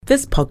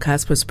This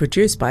podcast was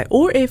produced by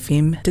OAR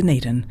FM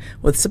Dunedin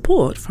with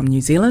support from New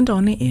Zealand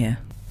On the Air.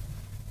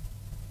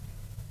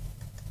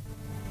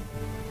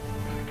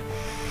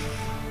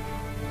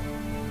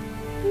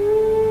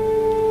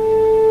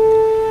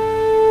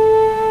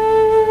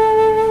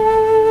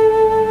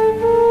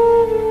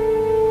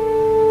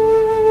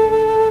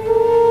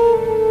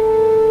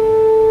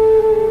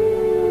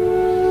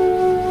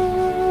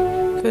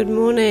 Good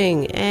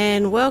morning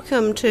and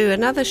welcome to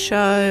another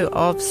show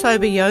of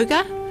Sober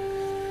Yoga.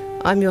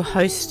 I'm your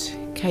host,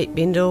 Kate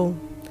Bendall,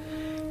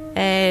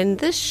 and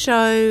this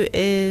show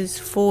is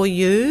for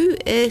you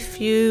if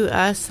you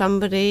are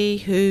somebody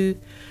who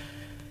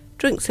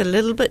drinks a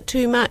little bit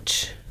too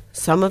much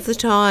some of the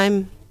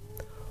time,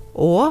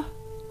 or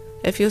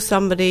if you're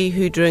somebody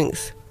who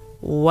drinks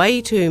way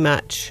too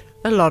much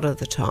a lot of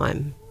the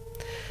time.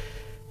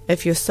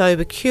 If you're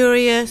sober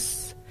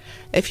curious,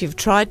 if you've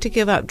tried to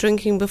give up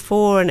drinking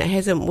before and it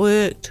hasn't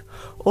worked,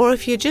 or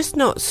if you're just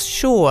not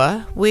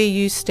sure where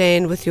you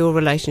stand with your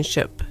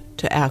relationship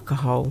to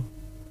alcohol,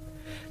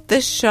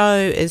 this show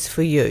is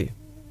for you.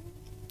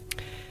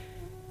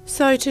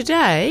 So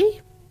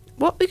today,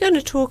 what we're going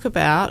to talk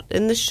about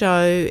in the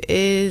show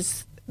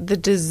is the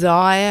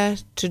desire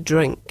to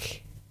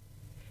drink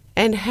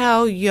and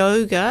how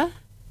yoga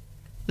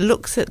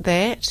looks at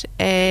that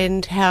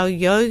and how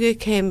yoga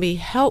can be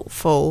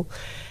helpful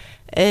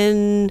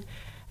in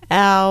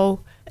our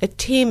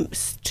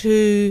attempts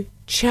to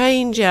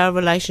change our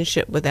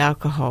relationship with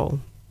alcohol.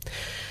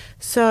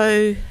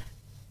 So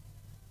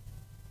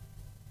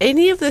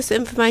any of this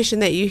information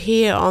that you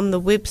hear on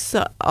the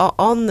website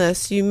on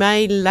this, you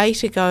may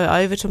later go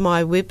over to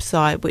my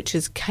website, which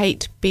is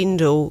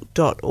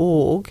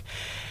katebendall.org,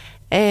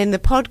 and the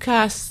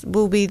podcast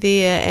will be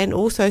there, and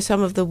also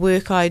some of the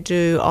work I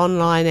do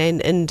online and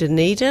in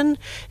Dunedin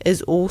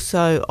is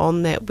also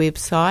on that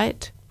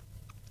website.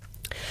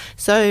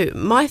 So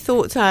my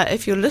thoughts are,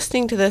 if you're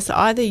listening to this,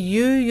 either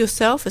you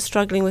yourself are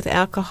struggling with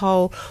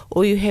alcohol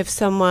or you have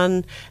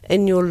someone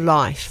in your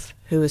life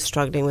who is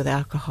struggling with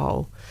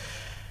alcohol.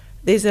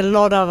 There's a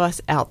lot of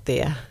us out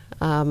there.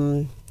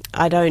 I'm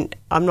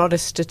not a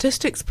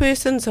statistics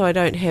person, so I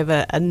don't have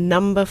a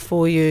number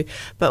for you.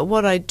 But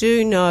what I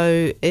do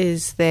know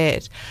is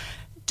that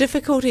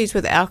difficulties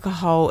with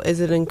alcohol is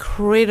an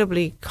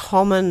incredibly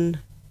common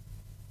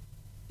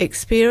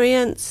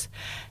experience,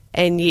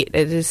 and yet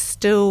it is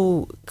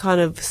still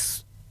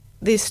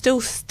there's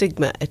still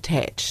stigma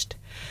attached.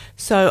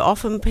 So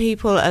often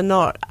people are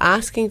not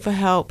asking for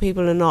help,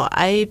 people are not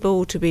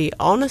able to be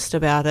honest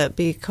about it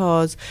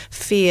because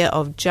fear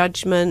of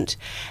judgment.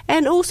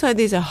 And also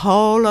there's a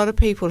whole lot of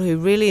people who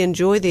really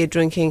enjoy their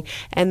drinking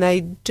and they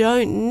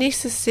don't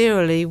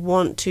necessarily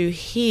want to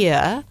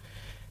hear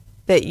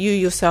that you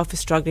yourself are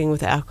struggling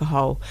with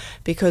alcohol,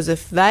 because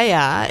if they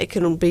are, it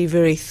can be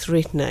very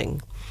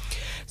threatening.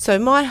 So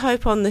my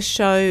hope on this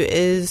show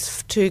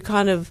is to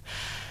kind of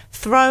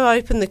throw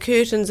open the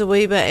curtains a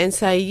wee bit and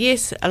say,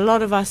 yes, a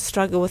lot of us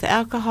struggle with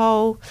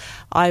alcohol.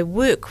 I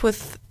work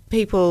with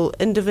people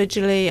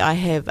individually. I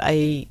have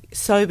a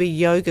sober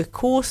yoga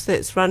course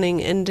that's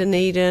running in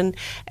Dunedin,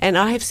 and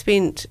I have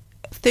spent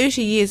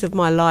 30 years of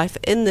my life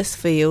in this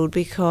field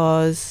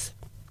because,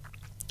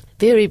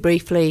 very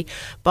briefly,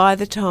 by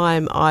the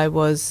time I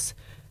was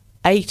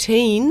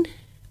 18,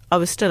 I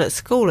was still at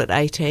school at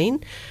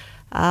 18,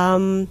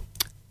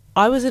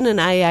 I was in an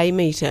AA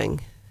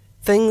meeting.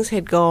 Things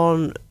had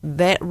gone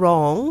that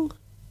wrong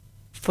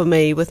for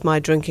me with my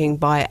drinking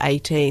by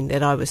 18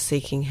 that I was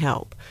seeking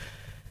help.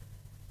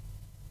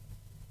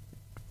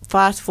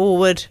 Fast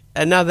forward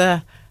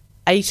another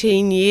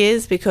 18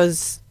 years,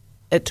 because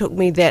it took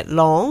me that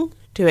long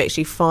to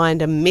actually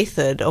find a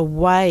method, a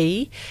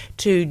way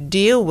to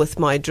deal with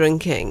my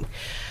drinking.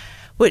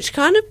 Which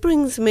kind of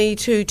brings me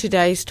to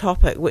today's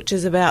topic, which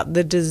is about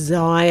the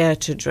desire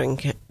to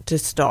drink, to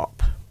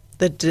stop.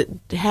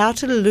 How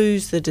to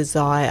lose the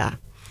desire.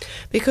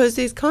 Because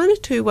there's kind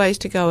of two ways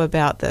to go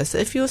about this.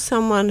 If you're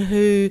someone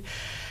who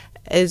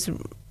is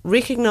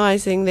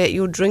recognising that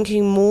you're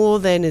drinking more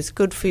than is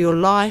good for your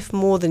life,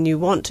 more than you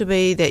want to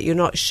be, that you're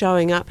not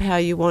showing up how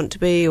you want to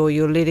be, or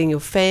you're letting your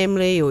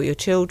family or your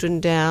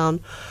children down,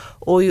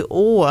 or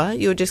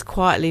you're just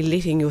quietly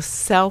letting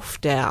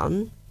yourself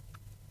down,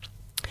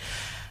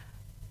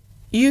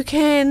 you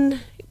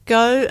can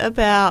go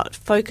about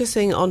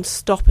focusing on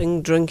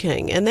stopping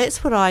drinking, and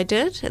that's what I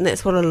did, and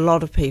that's what a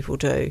lot of people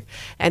do.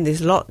 And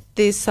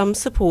there's some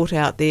support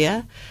out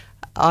there.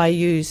 I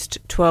used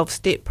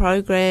 12-step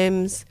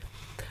programs,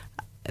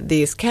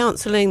 there's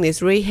counselling, there's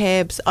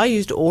rehabs. I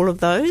used all of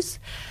those,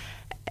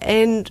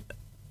 and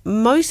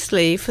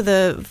mostly for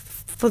the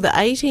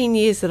 18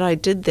 years that I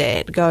did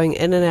that, going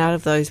in and out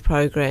of those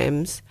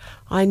programs,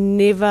 I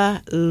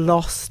never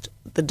lost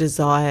the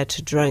desire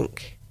to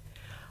drink.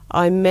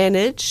 I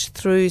managed,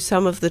 through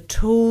some of the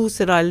tools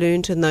that I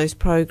learned in those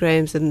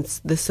programs and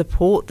the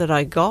support that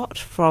I got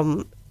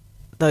from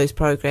those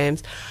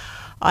programs,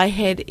 I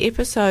had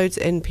episodes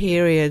and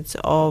periods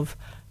of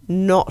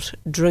not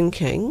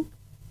drinking.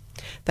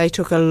 They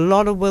took a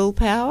lot of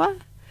willpower,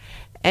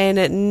 and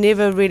it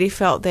never really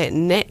felt that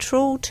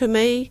natural to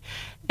me.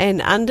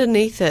 And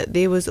underneath it,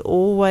 there was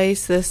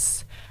always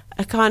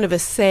a kind of a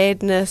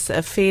sadness,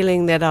 a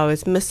feeling that I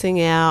was missing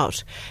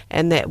out,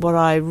 and that what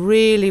I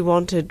really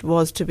wanted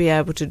was to be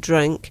able to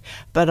drink,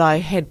 but I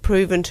had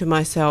proven to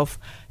myself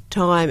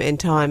time and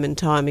time and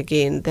time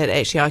again that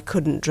actually I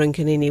couldn't drink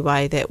in any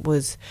way that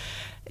was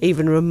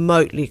even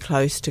remotely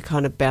close to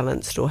kind of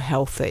balanced or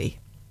healthy.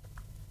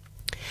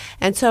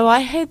 And so I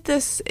had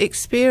this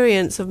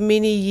experience of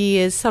many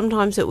years.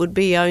 Sometimes it would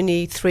be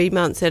only 3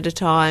 months at a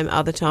time.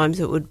 Other times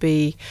it would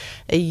be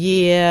a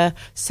year,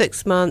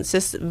 6 months,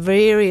 just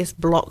various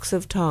blocks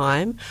of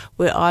time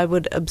where I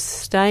would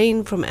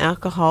abstain from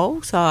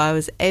alcohol. So I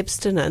was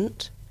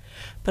abstinent,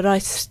 but I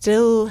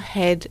still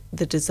had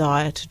the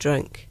desire to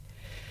drink.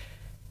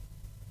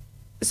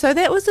 So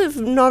that was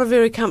not a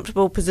very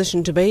comfortable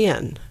position to be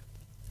in.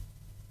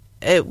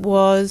 It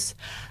was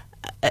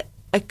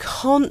a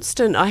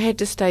constant, I had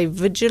to stay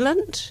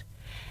vigilant,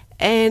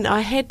 and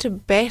I had to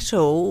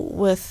battle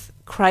with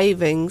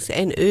cravings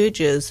and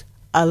urges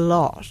a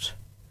lot.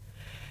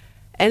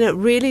 And it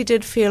really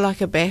did feel like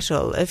a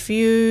battle. If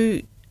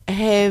you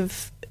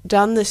have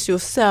done this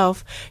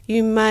yourself,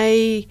 you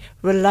may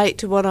relate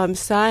to what I'm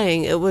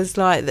saying. It was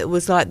like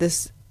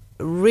this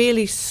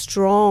really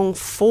strong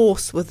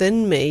force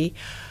within me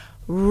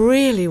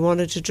really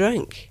wanted to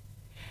drink.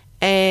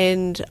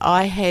 And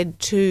I had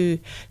to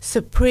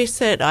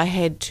suppress it, I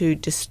had to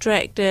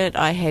distract it,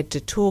 I had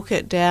to talk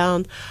it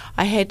down,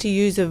 I had to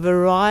use a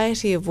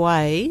variety of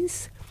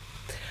ways.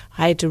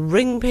 I had to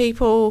ring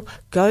people,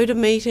 go to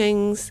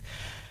meetings,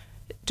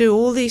 do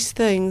all these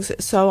things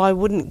so I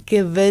wouldn't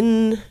give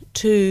in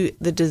to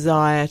the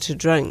desire to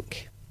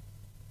drink.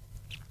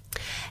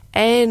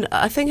 And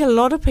I think a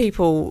lot of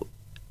people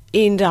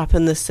end up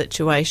in this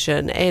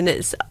situation,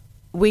 and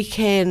we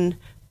can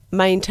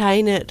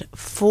maintain it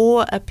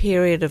for a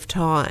period of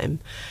time,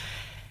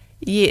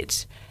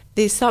 yet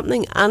there's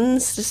something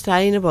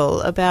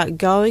unsustainable about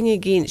going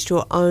against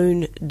your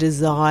own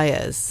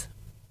desires,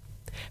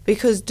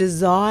 because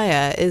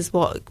desire is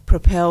what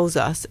propels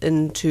us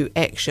into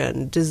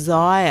action.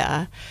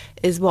 Desire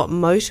is what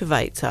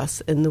motivates us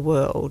in the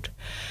world.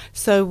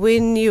 So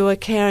when you are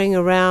carrying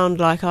around,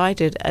 like I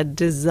did, a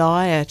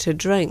desire to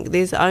drink,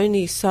 there's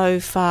only so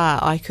far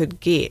I could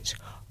get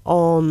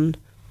on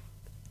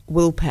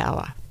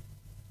willpower.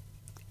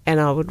 And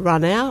I would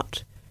run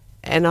out,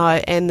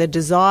 and the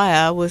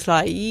desire was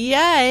like,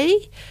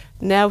 yay,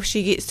 now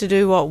she gets to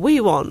do what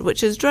we want,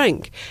 which is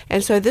drink.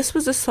 And so this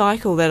was a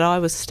cycle that I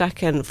was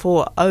stuck in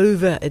for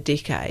over a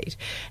decade,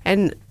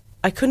 and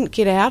I couldn't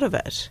get out of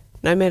it,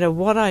 no matter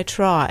what I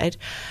tried.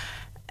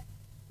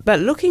 But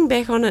looking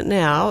back on it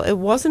now, it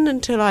wasn't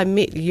until I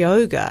met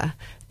yoga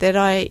that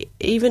I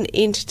even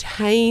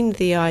entertained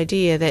the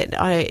idea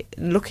that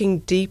looking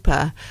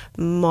deeper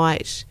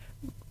might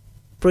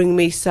bring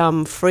me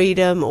some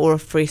freedom or a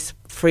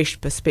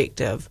fresh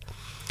perspective.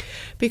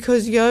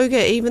 Because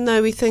yoga, even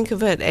though we think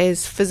of it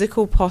as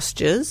physical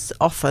postures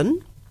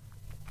often,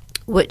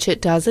 which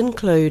it does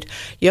include,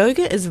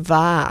 yoga is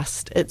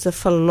vast. It's a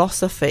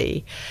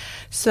philosophy.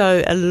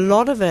 So a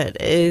lot of it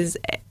is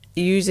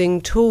using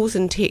tools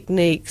and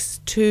techniques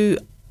to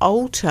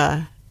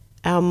alter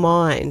our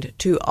mind,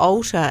 to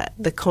alter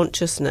the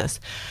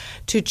consciousness,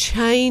 to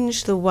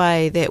change the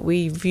way that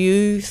we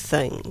view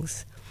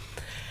things.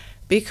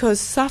 Because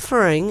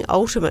suffering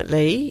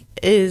ultimately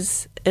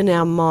is in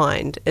our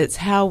mind. It's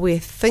how we're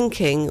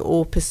thinking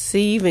or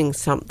perceiving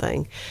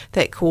something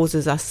that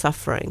causes us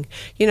suffering.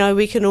 You know,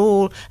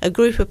 a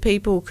group of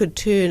people could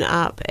turn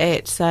up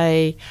at,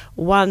 say,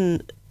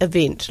 one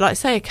event, like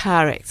say a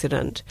car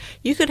accident.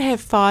 You could have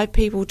 5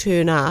 people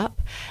turn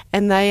up,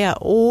 and they are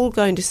all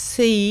going to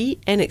see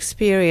and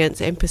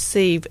experience and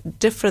perceive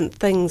different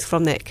things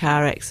from that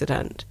car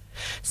accident.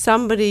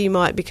 Somebody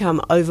might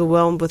become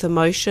overwhelmed with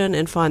emotion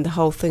and find the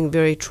whole thing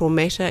very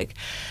traumatic.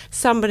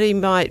 Somebody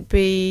might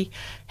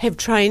have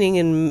training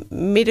in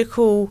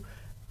medical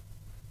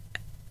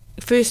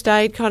first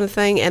aid kind of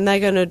thing, and they're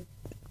going to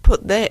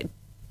put that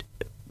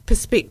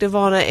perspective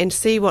on it and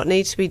see what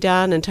needs to be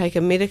done and take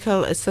a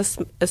medical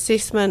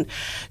assessment.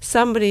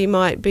 Somebody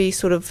might be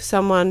sort of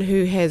someone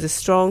who has a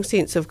strong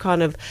sense of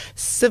kind of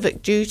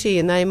civic duty,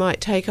 and they might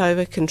take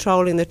over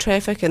controlling the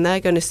traffic, and they're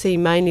going to see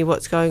mainly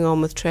what's going on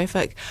with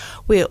traffic.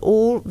 We're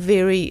all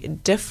very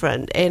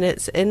different, and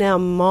it's in our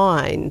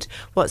mind.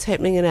 What's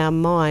happening in our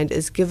mind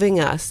is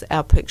giving us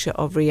our picture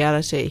of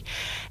reality.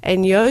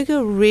 And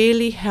yoga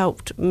really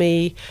helped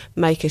me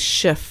make a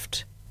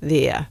shift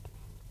there.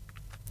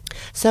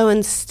 So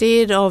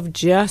instead of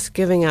just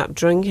giving up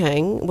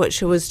drinking,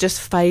 which was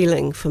just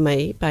failing for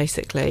me,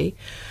 basically,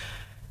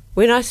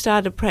 when I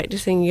started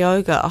practicing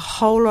yoga, a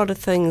whole lot of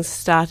things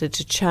started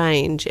to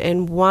change.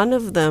 And one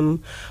of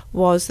them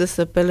was this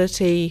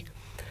ability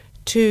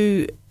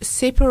to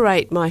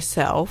separate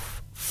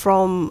myself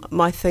from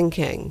my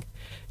thinking,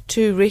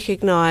 to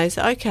recognize,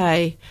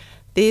 okay,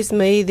 there's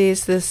me,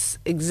 there's this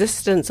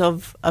existence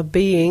of a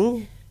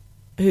being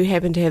who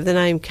happen to have the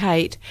name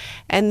Kate,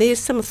 and there's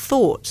some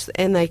thoughts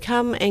and they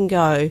come and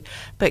go,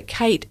 but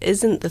Kate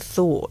isn't the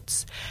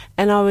thoughts.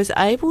 And I was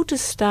able to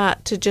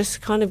start to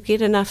just kind of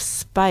get enough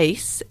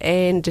space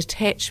and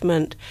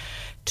detachment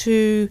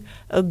to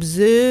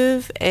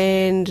observe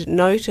and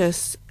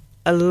notice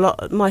a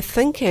lot my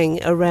thinking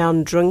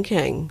around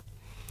drinking.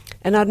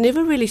 And I'd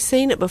never really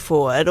seen it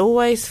before. It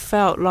always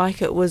felt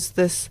like it was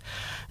this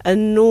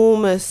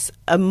enormous,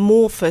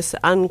 amorphous,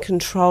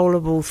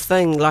 uncontrollable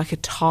thing, like a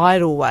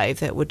tidal wave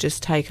that would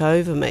just take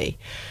over me.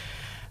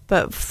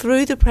 But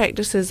through the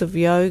practices of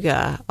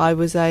yoga, I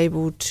was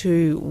able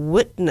to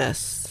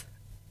witness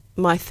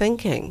my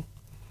thinking.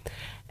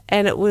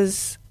 And it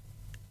was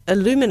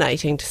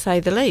illuminating, to say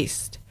the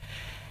least.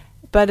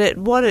 But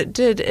what it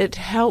did, it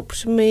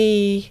helped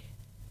me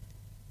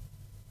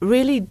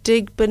really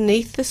dig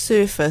beneath the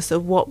surface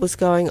of what was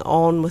going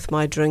on with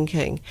my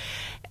drinking.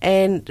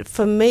 And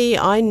for me,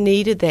 I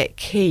needed that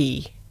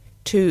key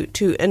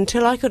to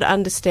until I could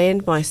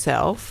understand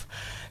myself.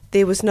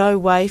 There was no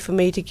way for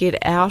me to get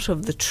out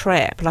of the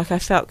trap. Like, I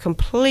felt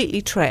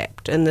completely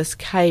trapped in this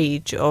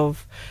cage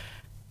of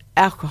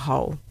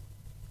alcohol.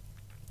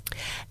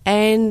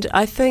 And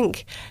I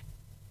think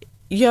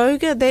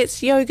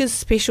that's yoga's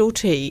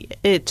specialty.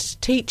 It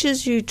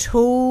teaches you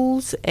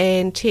tools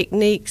and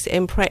techniques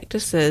and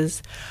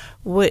practices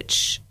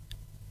which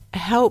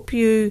help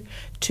you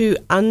to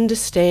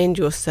understand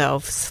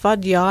yourself.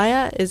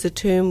 Svadhyaya is a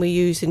term we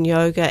use in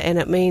yoga, and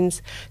it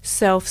means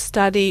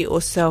self-study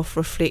or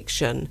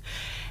self-reflection.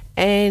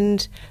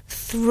 And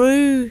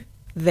through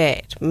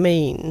that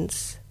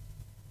means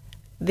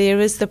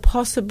there is the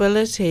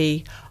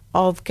possibility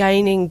of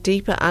gaining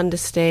deeper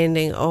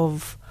understanding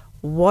of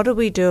what are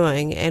we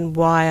doing and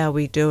why are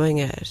we doing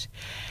it.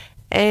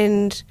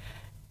 And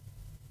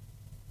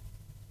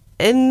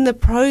in the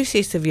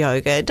process of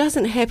yoga, it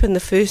doesn't happen the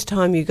first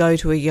time you go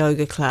to a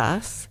yoga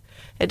class.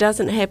 It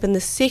doesn't happen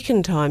the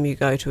second time you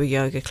go to a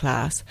yoga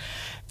class.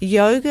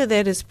 Yoga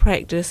that is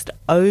practiced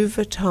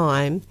over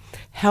time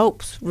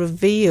helps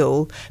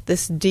reveal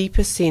this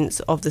deeper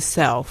sense of the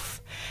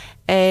self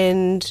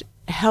and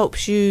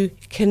helps you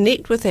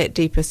connect with that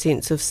deeper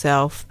sense of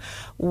self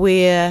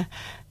where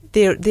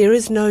there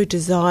is no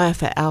desire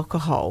for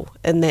alcohol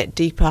in that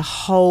deeper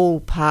whole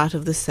part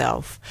of the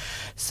self.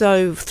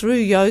 So through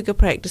yoga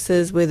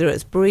practices, whether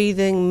it's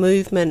breathing,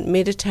 movement,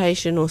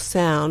 meditation or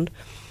sound,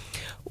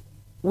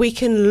 we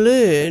can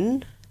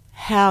learn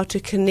how to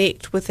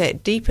connect with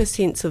that deeper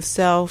sense of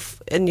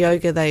self. In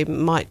yoga they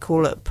might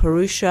call it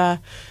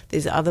Purusha.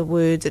 There's other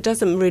words. It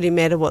doesn't really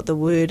matter what the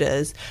word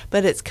is,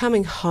 but it's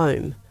coming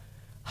home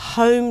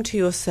to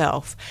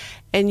yourself.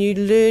 And you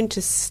learn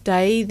to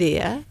stay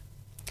there.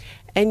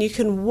 And you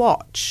can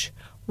watch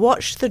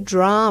the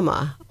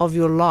drama of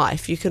your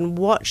life. You can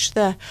watch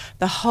the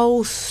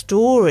whole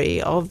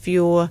story of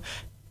your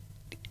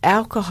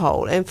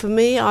alcohol. And for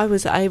me, I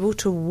was able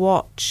to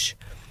watch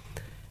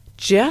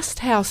just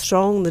how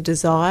strong the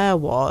desire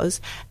was,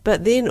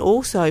 but then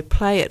also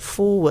play it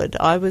forward.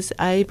 I was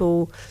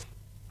able,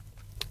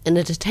 in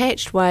a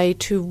detached way,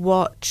 to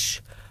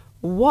watch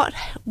what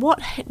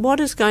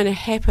is going to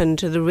happen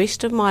to the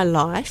rest of my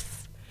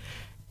life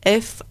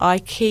if I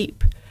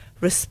keep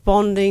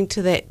responding to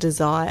that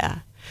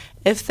desire.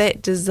 If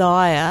that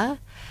desire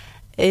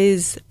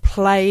is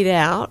played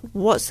out,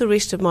 what's the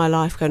rest of my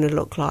life going to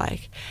look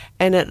like?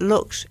 And it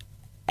looked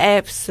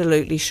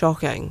absolutely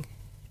shocking.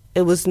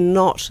 It was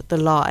not the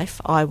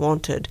life I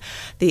wanted.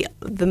 The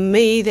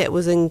me that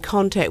was in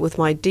contact with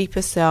my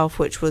deeper self,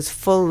 which was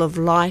full of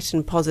light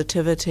and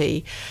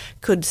positivity,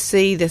 could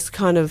see this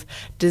kind of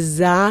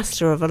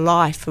disaster of a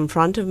life in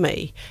front of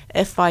me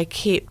if I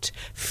kept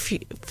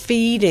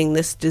feeding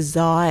this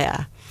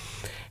desire.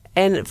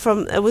 And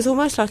it was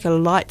almost like a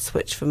light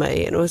switch for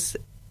me. And it was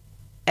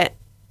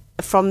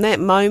from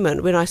that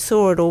moment when I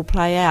saw it all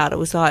play out, it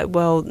was like,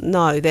 well,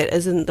 no, that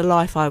isn't the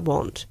life I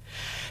want.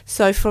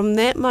 So from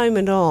that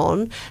moment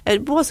on,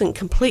 it wasn't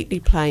completely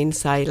plain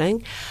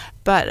sailing,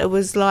 but it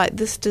was like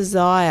this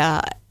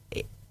desire,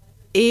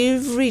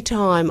 every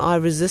time I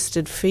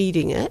resisted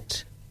feeding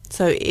it,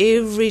 so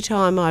every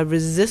time I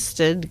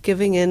resisted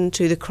giving in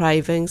to the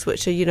cravings,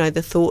 which are,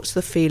 the thoughts,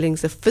 the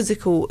feelings, the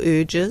physical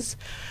urges,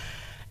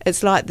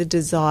 it's like the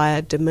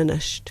desire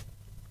diminished.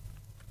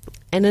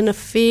 And in a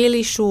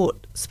fairly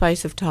short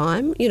space of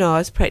time, I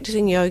was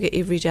practicing yoga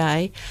every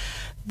day,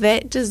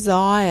 that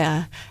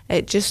desire,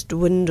 it just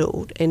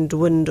dwindled and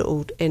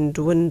dwindled and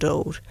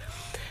dwindled.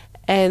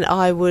 And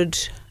I would,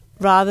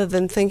 rather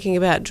than thinking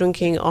about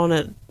drinking on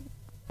a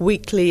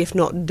weekly, if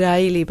not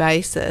daily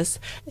basis,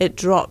 it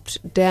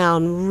dropped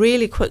down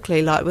really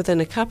quickly, like within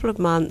a couple of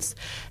months,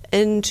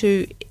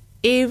 into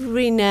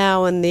every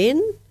now and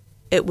then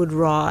it would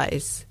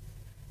rise.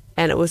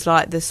 And it was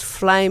like this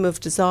flame of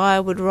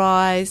desire would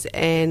rise,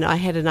 and I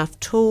had enough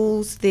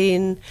tools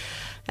then,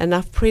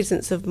 enough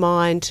presence of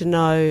mind to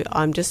know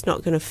I'm just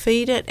not going to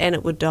feed it, and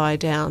it would die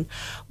down.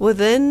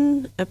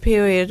 Within a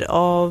period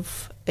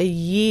of a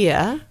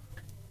year,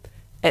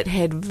 it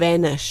had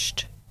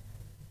vanished.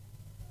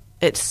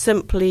 It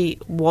simply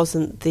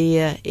wasn't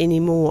there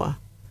anymore.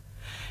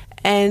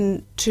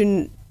 And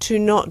to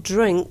not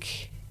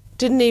drink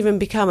didn't even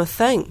become a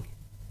thing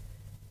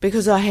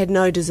because I had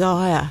no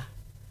desire.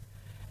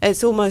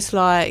 It's almost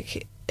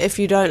like if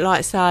you don't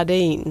like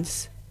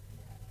sardines,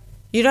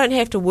 you don't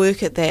have to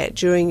work at that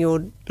during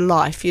your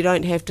life. You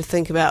don't have to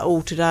think about,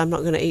 oh, today I'm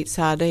not going to eat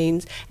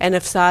sardines. And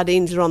if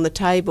sardines are on the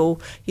table,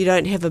 you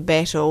don't have a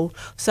battle.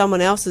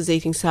 Someone else is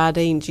eating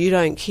sardines, you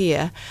don't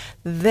care.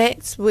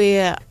 That's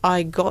where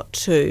I got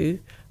to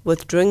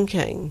with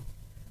drinking.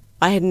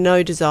 I had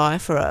no desire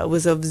for it. It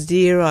was of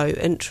zero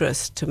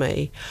interest to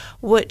me,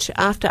 which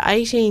after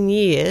 18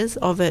 years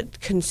of it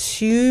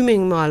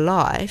consuming my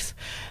life,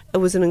 it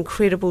was an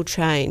incredible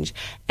change.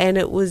 And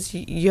it was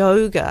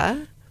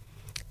yoga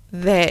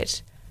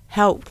that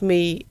helped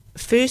me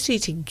firstly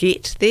to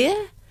get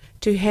there,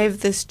 to have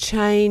this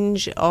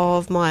change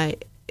of my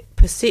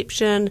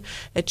perception,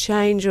 a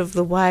change of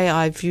the way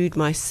I viewed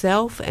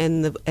myself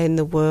and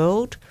the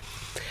world.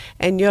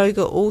 And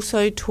yoga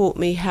also taught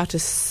me how to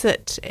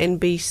sit and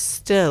be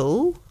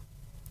still,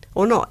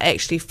 or not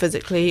actually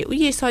physically.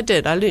 Yes, I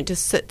did. I learned to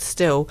sit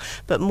still,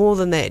 but more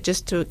than that,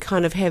 just to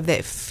kind of have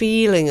that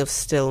feeling of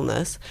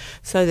stillness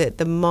so that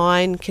the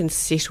mind can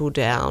settle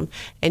down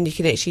and you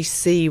can actually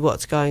see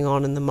what's going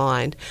on in the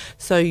mind.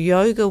 So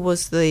yoga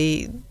was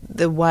the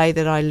way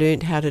that I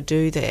learned how to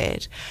do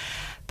that.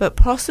 But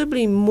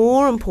possibly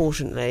more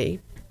importantly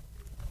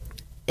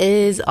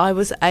is I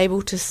was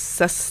able to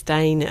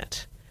sustain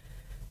it.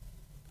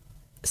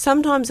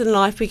 Sometimes in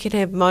life we can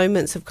have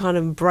moments of kind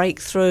of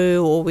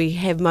breakthrough, or we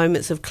have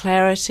moments of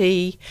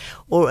clarity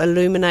or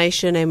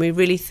illumination, and we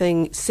really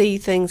see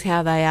things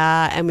how they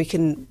are,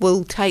 and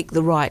we'll take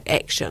the right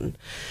action.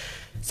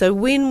 So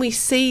when we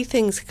see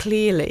things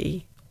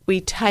clearly, we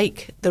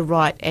take the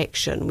right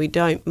action. We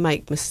don't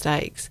make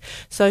mistakes.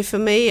 So for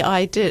me,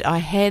 I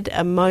had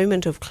a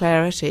moment of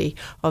clarity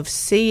of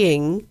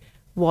seeing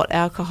what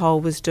alcohol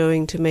was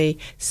doing to me,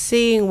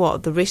 seeing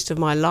what the rest of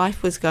my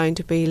life was going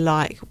to be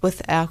like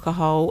with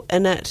alcohol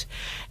in it.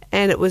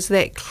 And it was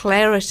that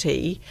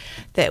clarity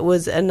that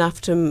was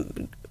enough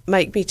to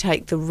make me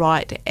take the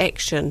right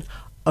action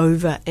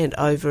over and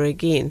over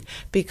again,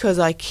 because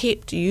I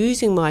kept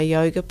using my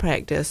yoga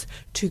practice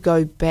to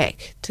go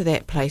back to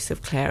that place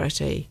of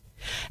clarity.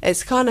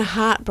 It's kind of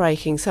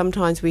heartbreaking.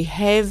 Sometimes we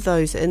have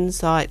those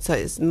insights,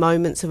 those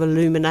moments of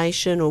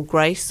illumination or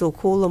grace, or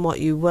call them what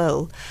you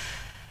will,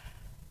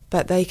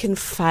 but they can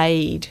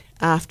fade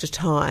after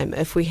time.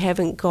 If we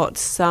haven't got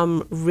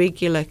some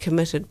regular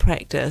committed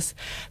practice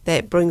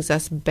that brings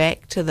us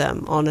back to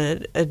them on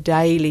a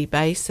daily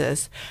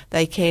basis,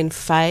 they can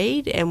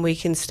fade and we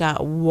can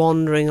start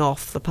wandering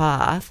off the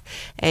path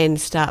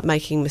and start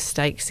making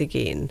mistakes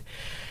again.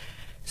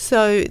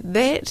 So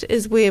that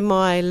is where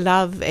my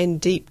love and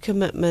deep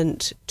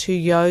commitment to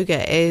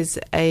yoga as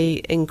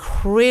an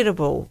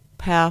incredible,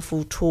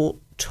 powerful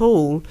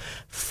tool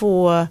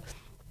for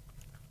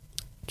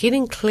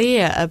getting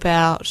clear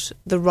about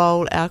the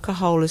role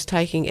alcohol is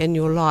taking in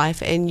your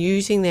life and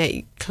using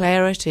that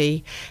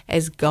clarity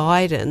as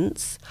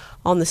guidance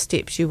on the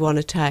steps you want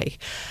to take.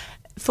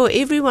 For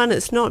everyone,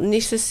 it's not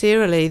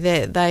necessarily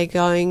that they're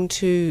going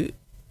to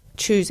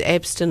choose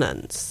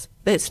abstinence.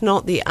 That's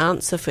not the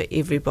answer for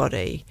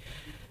everybody.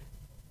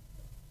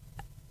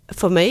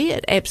 For me,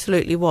 it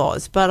absolutely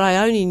was, but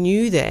I only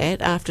knew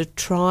that after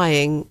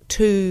trying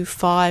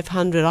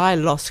 500, I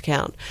lost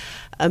count,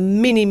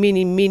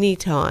 many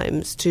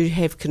times to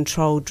have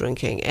controlled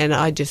drinking, and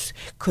I just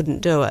couldn't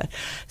do it.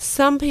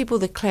 Some people,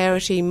 the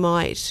clarity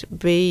might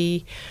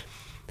be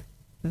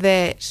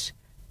that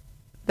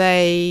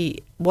they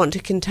want to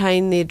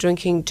contain their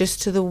drinking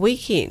just to the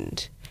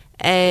weekend,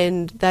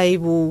 and they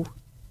will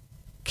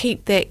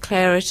keep that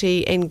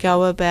clarity and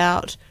go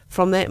about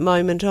from that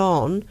moment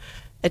on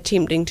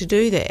attempting to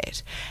do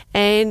that.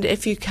 And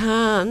if you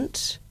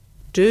can't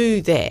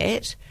do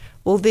that,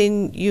 well,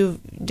 then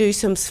you do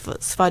some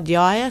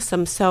svadhyaya,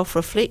 some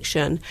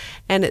self-reflection,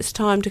 and it's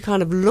time to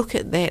kind of look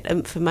at that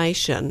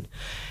information.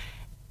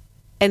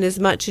 And as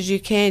much as you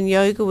can,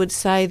 yoga would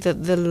say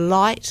that the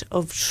light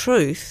of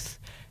truth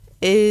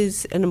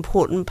is an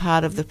important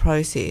part of the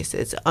process.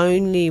 It's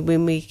only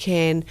when we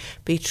can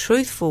be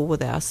truthful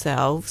with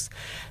ourselves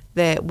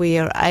that we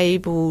are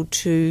able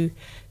to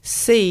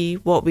see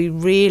what we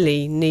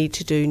really need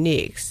to do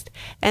next.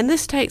 And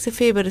this takes a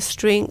fair bit of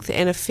strength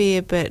and a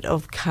fair bit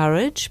of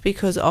courage,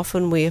 because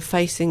often we are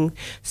facing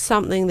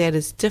something that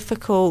is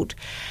difficult.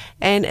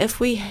 And if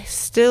we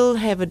still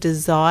have a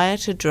desire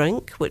to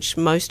drink, which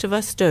most of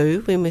us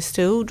do when we're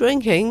still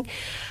drinking,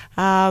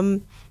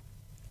 it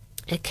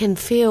can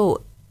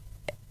feel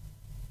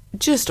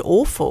just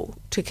awful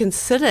to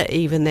consider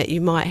even that you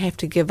might have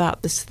to give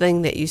up this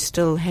thing that you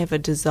still have a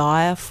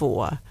desire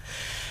for.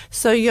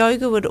 So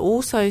yoga would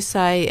also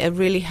say a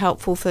really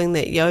helpful thing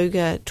that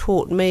yoga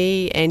taught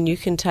me, and you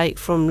can take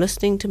from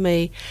listening to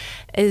me,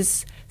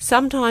 is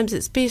sometimes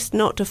it's best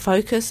not to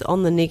focus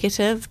on the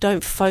negative.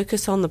 Don't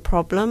focus on the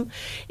problem.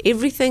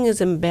 Everything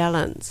is in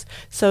balance.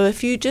 So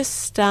if you just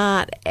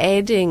start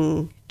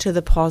adding to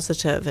the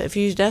positive, if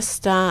you just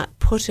start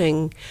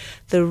putting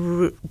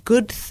the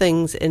good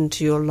things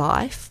into your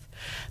life,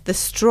 the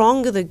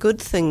stronger the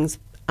good things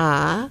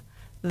are,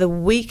 the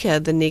weaker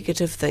the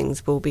negative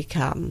things will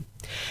become.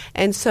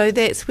 And so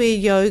that's where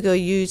yoga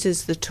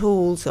uses the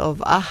tools of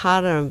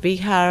ahara and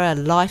vihara,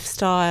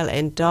 lifestyle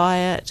and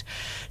diet,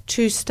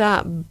 to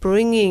start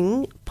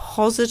bringing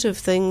positive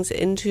things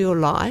into your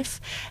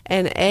life.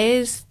 And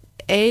as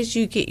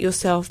you get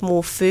yourself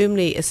more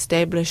firmly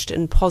established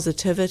in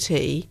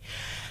positivity,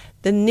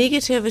 the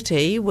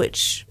negativity,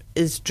 which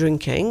is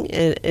drinking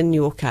in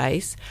your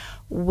case,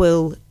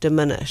 will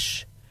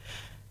diminish.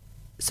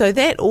 So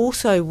that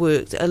also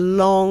works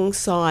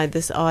alongside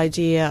this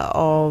idea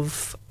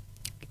of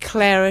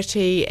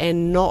clarity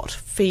and not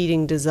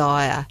feeding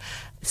desire.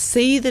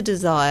 See the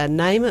desire,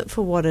 name it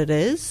for what it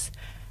is,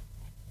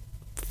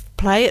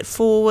 play it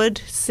forward,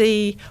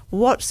 see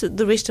what's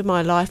the rest of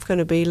my life going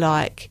to be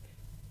like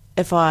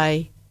if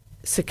I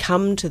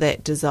succumb to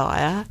that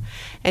desire,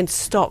 and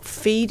stop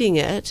feeding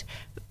it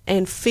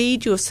and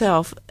feed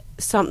yourself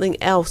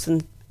something else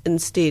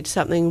instead,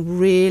 something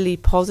really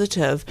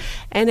positive,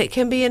 and it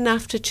can be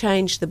enough to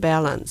change the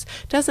balance.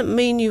 Doesn't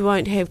mean you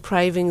won't have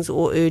cravings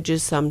or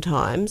urges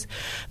sometimes,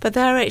 but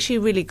they're actually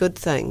really good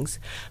things.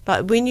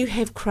 Like when you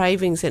have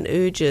cravings and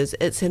urges,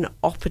 it's an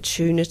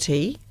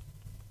opportunity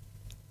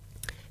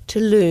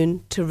to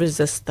learn to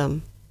resist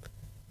them.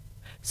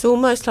 It's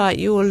almost like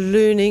you're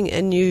learning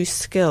a new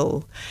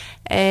skill,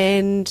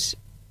 and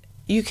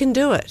you can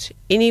do it.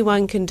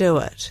 Anyone can do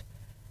it.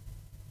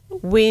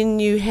 When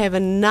you have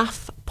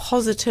enough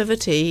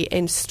positivity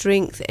and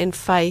strength and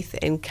faith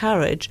and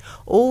courage,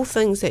 all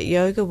things that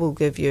yoga will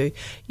give you,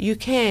 you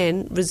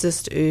can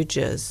resist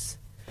urges.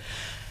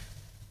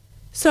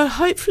 So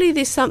hopefully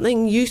there's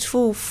something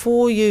useful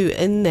for you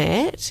in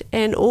that,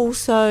 and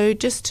also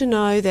just to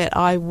know that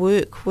I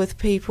work with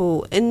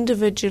people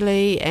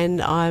individually,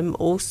 and I'm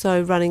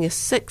also running a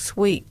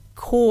 6-week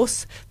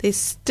course. There's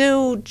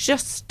still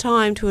just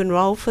time to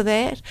enroll for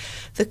that.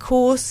 The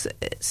course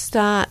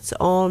starts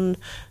on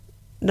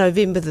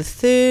November the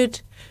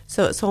 3rd,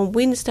 so it's on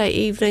Wednesday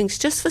evenings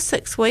just for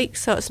 6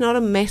 weeks, so it's not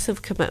a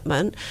massive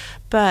commitment,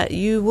 but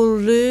you will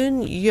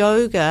learn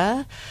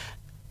yoga,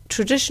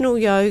 traditional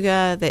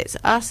yoga, that's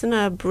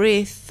asana,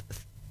 breath,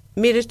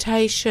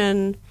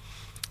 meditation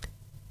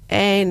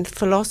and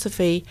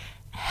philosophy,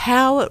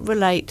 how it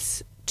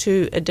relates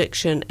to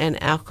addiction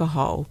and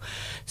alcohol,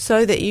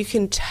 so that you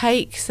can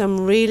take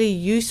some really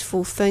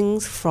useful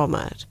things from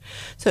it.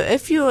 So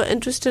if you're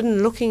interested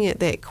in looking at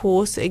that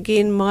course,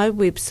 again, my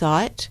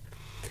website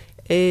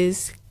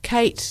is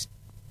Kate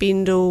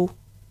Bendall,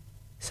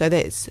 so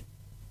that's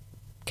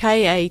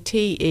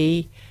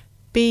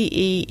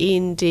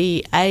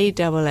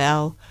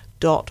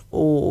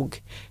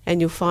KateBendall.org,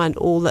 and you'll find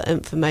all the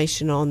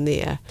information on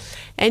there.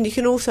 And you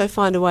can also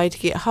find a way to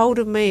get hold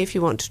of me if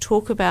you want to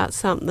talk about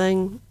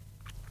something.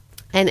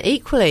 And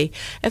equally,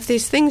 if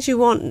there's things you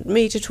want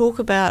me to talk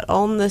about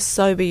on this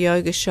Sober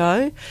Yoga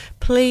show,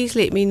 please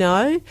let me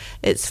know.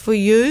 It's for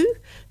you.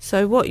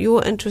 So what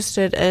you're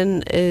interested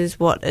in is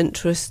what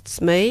interests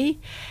me.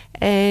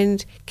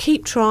 And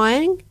keep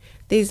trying.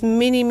 There's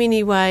many,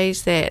 many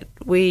ways that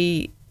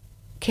we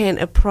can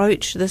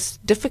approach this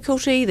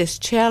difficulty, this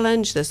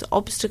challenge, this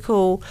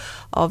obstacle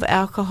of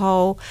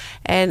alcohol.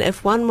 And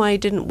if one way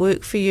didn't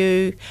work for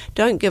you,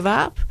 don't give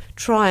up.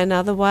 Try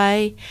another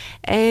way.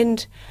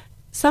 And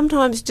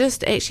sometimes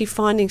just actually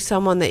finding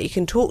someone that you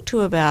can talk to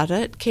about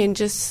it can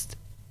just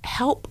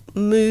help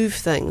move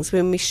things.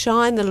 When we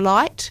shine the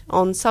light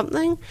on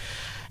something,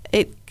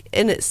 it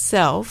in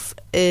itself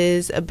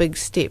is a big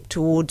step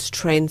towards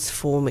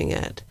transforming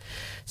it.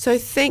 So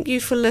thank you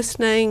for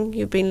listening.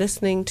 You've been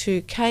listening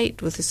to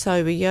Kate with the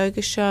Sober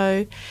Yoga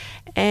Show,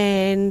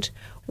 and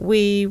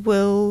we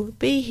will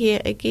be here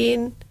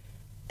again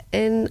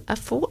in a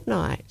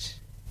fortnight.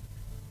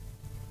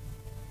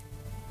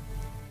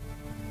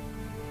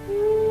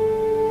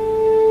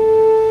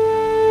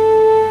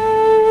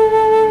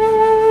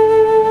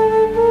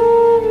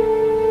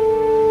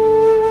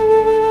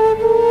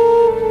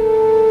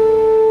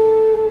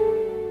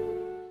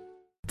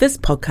 This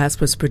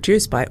podcast was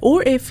produced by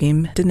OAR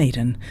FM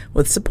Dunedin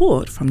with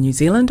support from New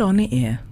Zealand On the Air.